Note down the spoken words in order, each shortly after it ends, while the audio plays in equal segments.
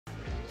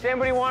Does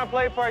anybody want to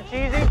play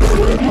Parcheesi?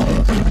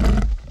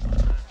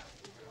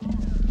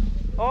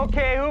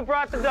 Okay, who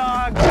brought the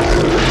dog?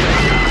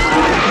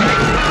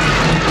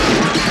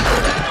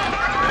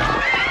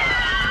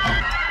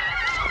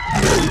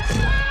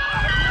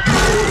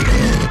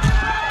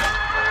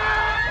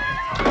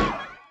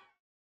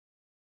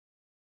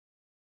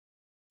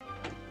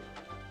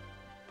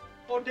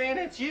 Oh,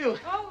 Dana, it's you.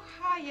 Oh,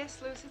 hi. Yes,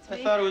 Louis, it's me.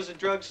 I thought it was a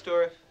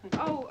drugstore.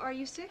 Oh, are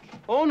you sick?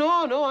 Oh,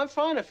 no, I'm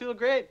fine. I feel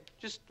great.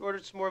 Just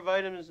ordered some more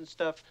vitamins and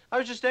stuff. I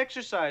was just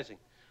exercising.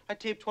 I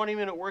taped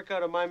 20-minute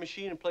workout on my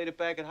machine and played it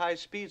back at high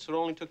speed, so it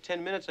only took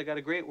 10 minutes. I got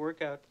a great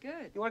workout.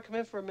 Good. You want to come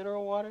in for a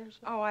mineral water or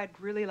something? Oh, I'd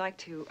really like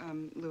to,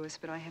 Louis,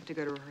 but I have to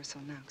go to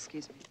rehearsal now.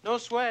 Excuse me. No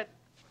sweat.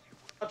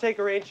 I'll take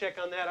a rain check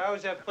on that. I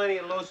always have plenty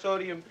of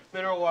low-sodium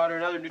mineral water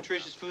and other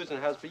nutritious foods in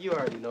the house, but you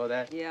already know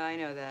that. Yeah, I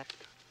know that.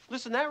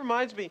 Listen, that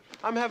reminds me.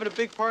 I'm having a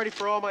big party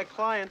for all my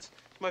clients.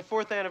 It's my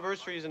 4th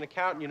anniversary as an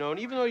accountant, you know, and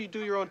even though you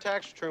do your own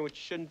tax return, which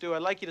you shouldn't do,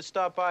 I'd like you to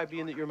stop by,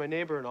 being that you're my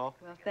neighbor and all.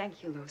 Well,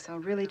 thank you, Louis. I'll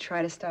really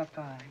try to stop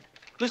by.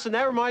 Listen,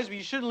 that reminds me,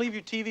 you shouldn't leave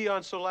your TV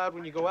on so loud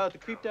when you go out. To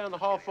creep down the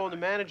hall, phone the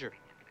manager.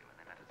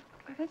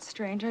 Oh, that's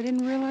strange. I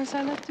didn't realize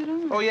I left it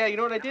on. Oh, yeah, you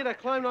know what I did? I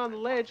climbed on the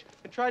ledge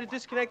and tried to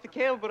disconnect the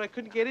cable, but I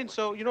couldn't get in,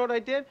 so you know what I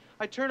did?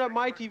 I turned up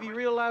my TV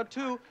real loud,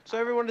 too, so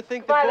everyone would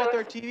think that both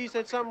our TVs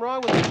had something wrong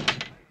with them.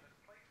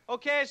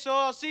 Okay, so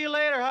I'll see you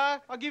later, huh?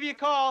 I'll give you a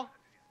call.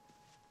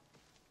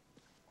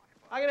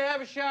 I'm gonna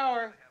have a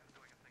shower.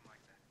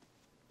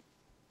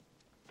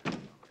 Do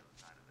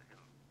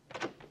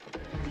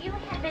you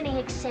have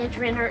any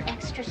Excedrin or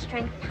extra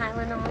strength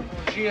Tylenol?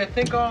 Gee, I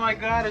think all I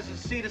got is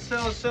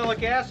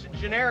acetylsalicylic acid,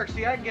 generic.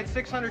 See, I can get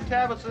 600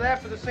 tablets of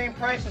that for the same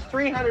price as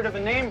 300 of a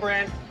name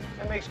brand.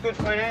 That makes good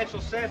financial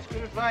sense.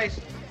 Good advice.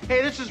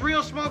 Hey, this is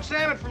real smoked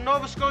salmon from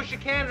Nova Scotia,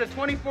 Canada.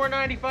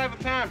 $24.95 a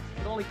pound.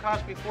 It only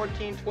cost me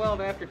 $14.12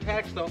 after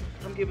tax, though.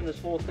 I'm giving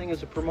this whole thing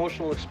as a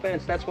promotional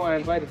expense. That's why I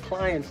invited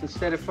clients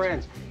instead of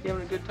friends. You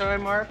having a good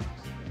time, Mark?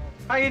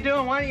 How you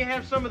doing? Why don't you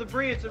have some of the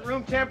brie? It's at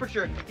room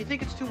temperature. You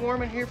think it's too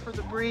warm in here for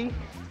the brie?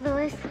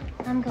 Louis,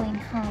 I'm going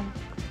home.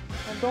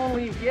 Well, don't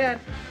leave yet.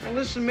 And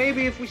listen,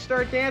 maybe if we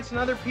start dancing,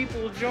 other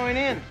people will join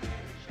in.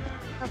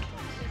 Okay.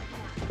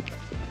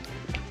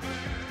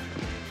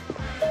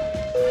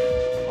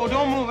 Oh,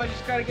 don't move. I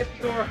just gotta get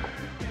the door.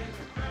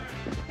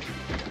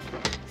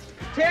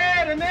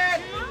 Ted,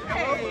 Annette!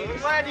 Hey,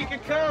 glad you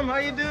could come. How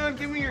you doing?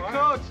 Give me your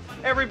coats.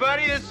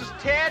 Everybody, this is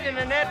Ted and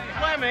Annette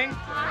Fleming.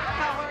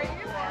 How are you?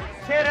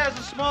 Ted has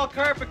a small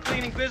carpet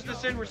cleaning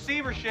business in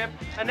receivership.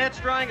 Annette's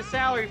drawing a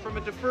salary from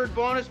a deferred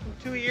bonus from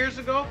 2 years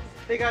ago.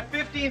 They got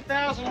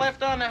 $15,000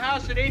 left on the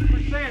house at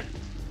 8%.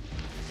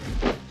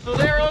 So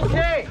they're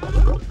okay.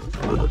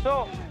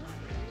 So,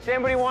 does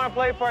anybody want to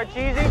play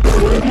Parcheesi?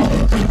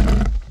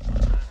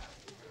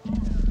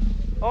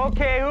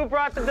 Okay, who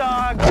brought the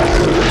dog?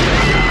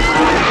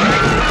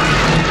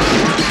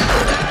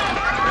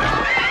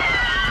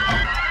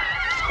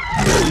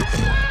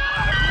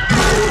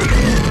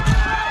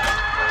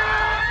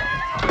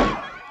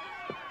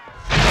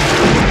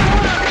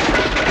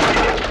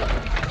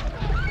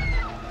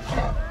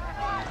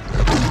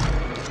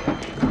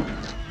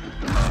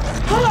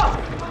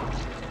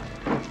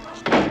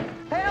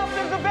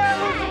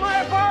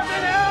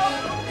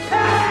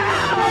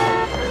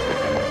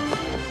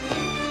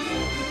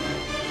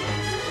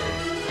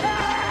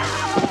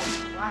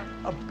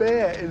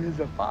 Bear in his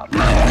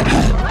apartment.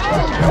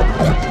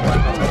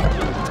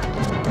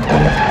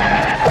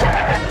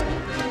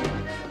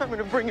 I'm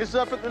gonna bring this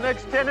up at the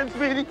next tenants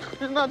meeting.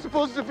 There's not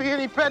supposed to be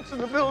any pets in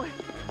the building.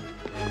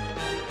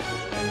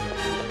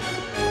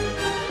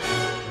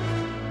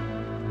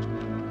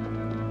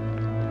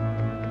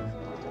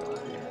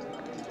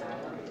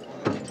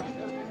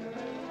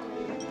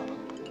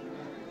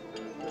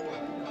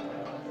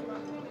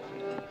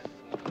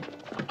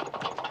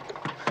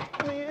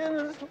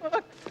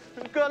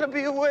 There's gotta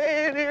be a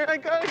way in here. I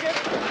gotta get...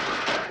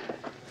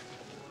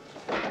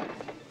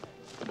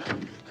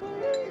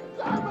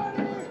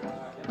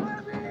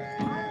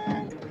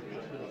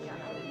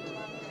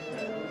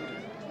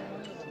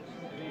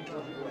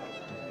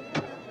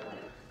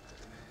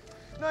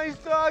 Nice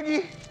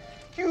doggy.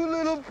 Cute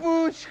little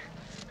pooch.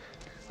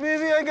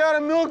 Maybe I got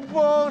a milk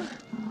bone.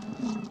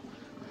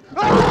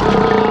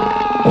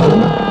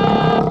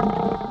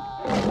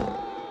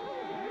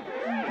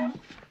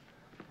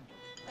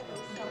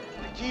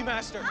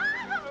 Keymaster. The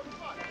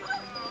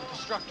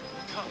Destructor,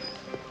 come.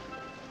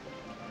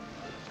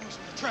 Brings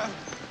me to travel,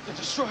 the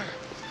Destroyer.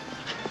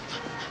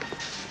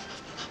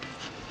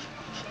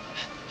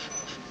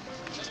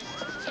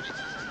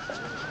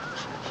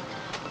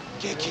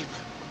 Gatekeeper.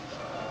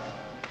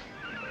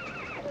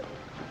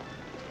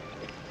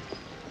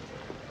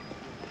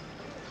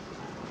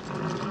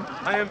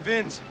 I am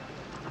Vince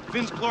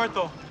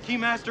Clortho,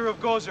 Keymaster of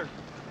Gozer.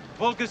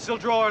 Volca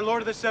Sildro, our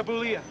Lord of the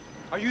Sabulia.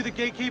 Are you the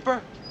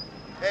gatekeeper?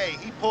 Hey,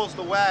 he pulls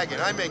the wagon.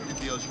 I make the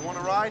deals. You want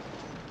to ride?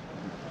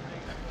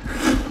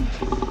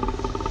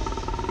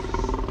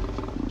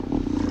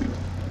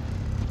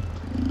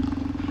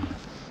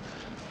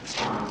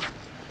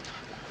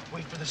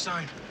 Wait for the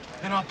sign.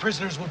 and all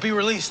prisoners will be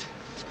released.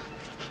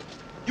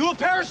 You will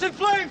perish in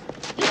flames!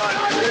 You and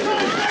I will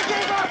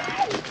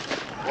go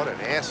to What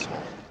an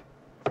asshole.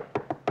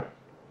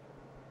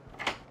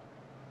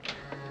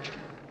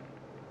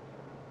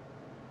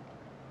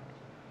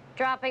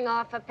 Dropping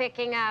off or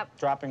picking up?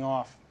 Dropping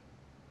off.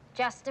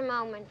 Just a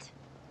moment.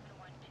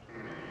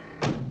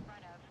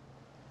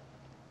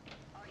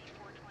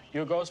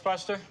 You a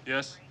Ghostbuster?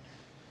 Yes.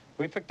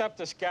 We picked up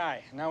this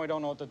guy. Now we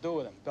don't know what to do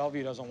with him.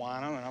 Bellevue doesn't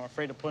want him, and I'm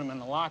afraid to put him in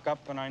the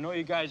lockup. And I know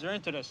you guys are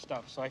into this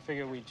stuff, so I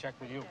figured we'd check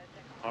with you.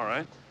 All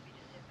right.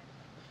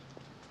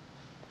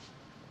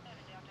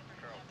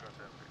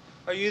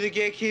 Are you the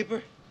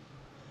gatekeeper?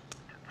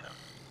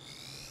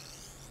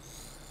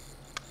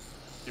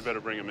 You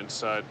better bring him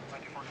inside.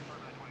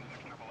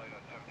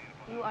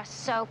 You are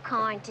so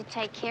kind to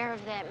take care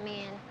of that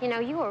man. You know,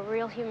 you are a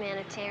real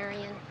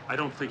humanitarian. I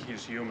don't think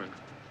he's human.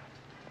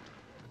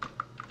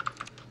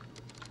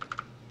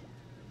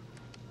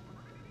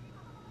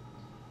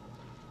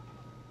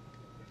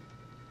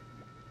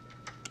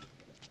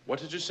 What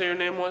did you say your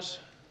name was?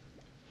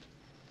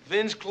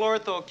 Vince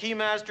Clortho,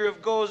 Keymaster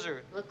of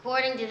Gozer.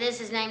 According to this,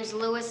 his name's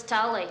Louis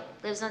Tully.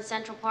 Lives on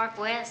Central Park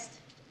West.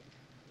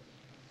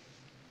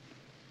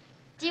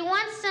 Do you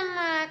want some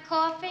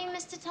coffee,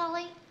 Mr.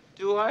 Tully?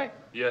 Do I?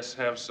 Yes,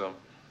 have some.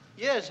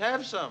 Yes,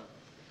 have some.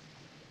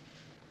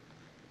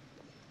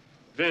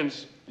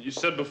 Vince, you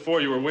said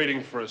before you were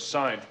waiting for a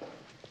sign.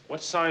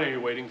 What sign are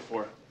you waiting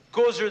for?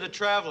 Gozer the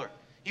Traveler.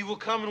 He will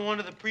come in one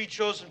of the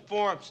pre-chosen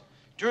forms.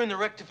 During the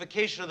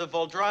rectification of the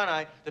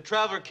Voldrani, the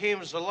Traveler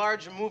came as a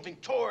large and moving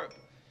torb.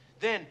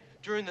 Then,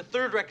 during the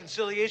third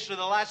reconciliation of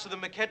the last of the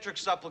McKettrick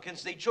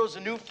supplicants, they chose a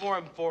new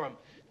form for him,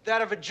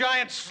 that of a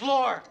giant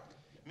slore.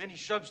 Many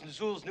Shubs and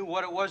Zools knew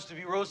what it was to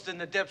be roasted in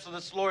the depths of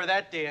the slore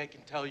that day, I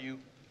can tell you.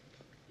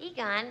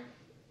 Egon,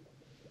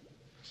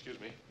 Excuse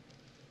me.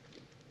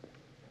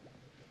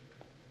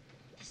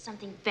 there's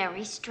something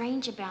very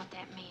strange about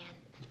that man.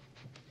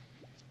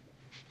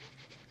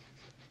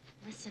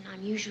 Listen,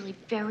 I'm usually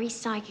very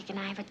psychic, and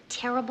I have a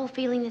terrible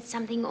feeling that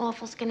something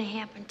awful's gonna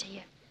happen to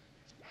you.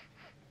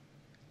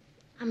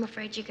 I'm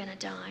afraid you're gonna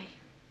die.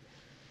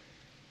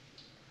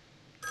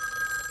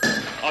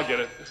 I'll get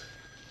it.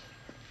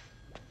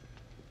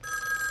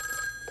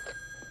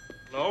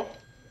 Hello?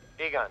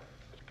 Egon,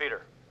 it's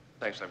Peter.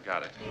 Thanks, I've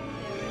got it.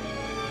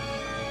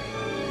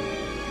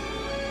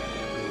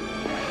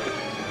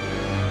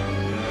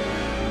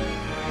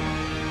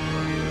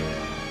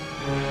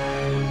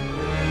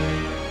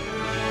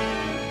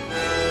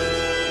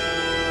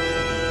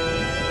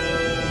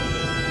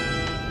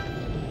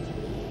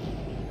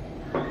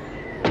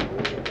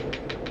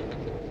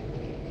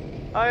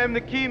 I am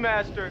the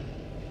Keymaster.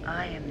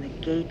 I am the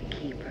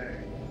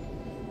gatekeeper.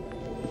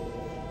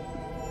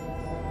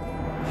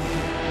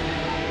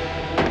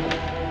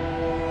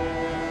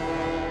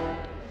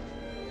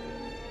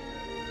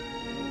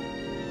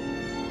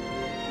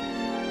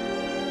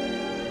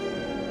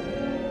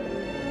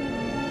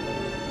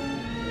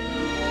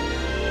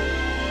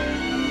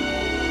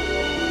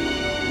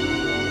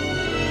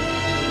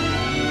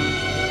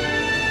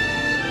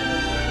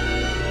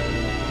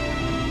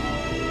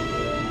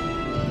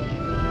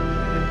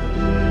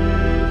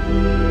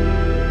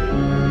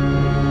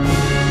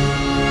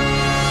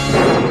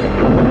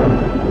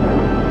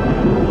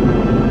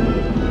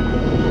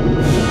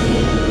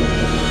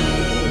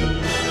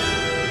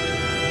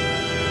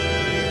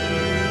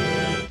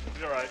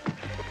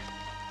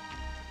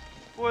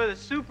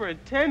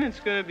 Superintendent's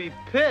gonna be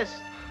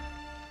pissed.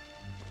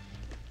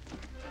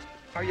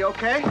 Are you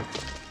okay?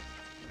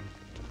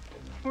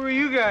 Who are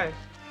you guys?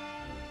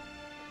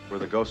 We're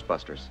the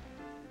Ghostbusters.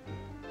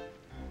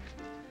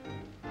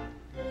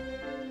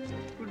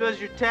 Who does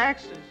your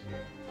taxes?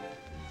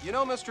 You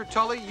know, Mr.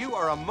 Tully, you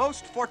are a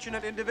most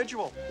fortunate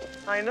individual.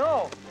 I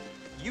know.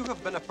 You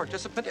have been a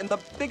participant in the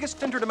biggest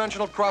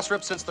interdimensional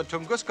cross-rip since the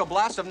Tunguska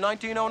blast of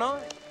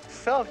 1909.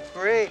 Felt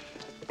great.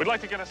 We'd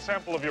like to get a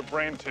sample of your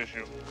brain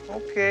tissue.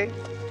 Okay.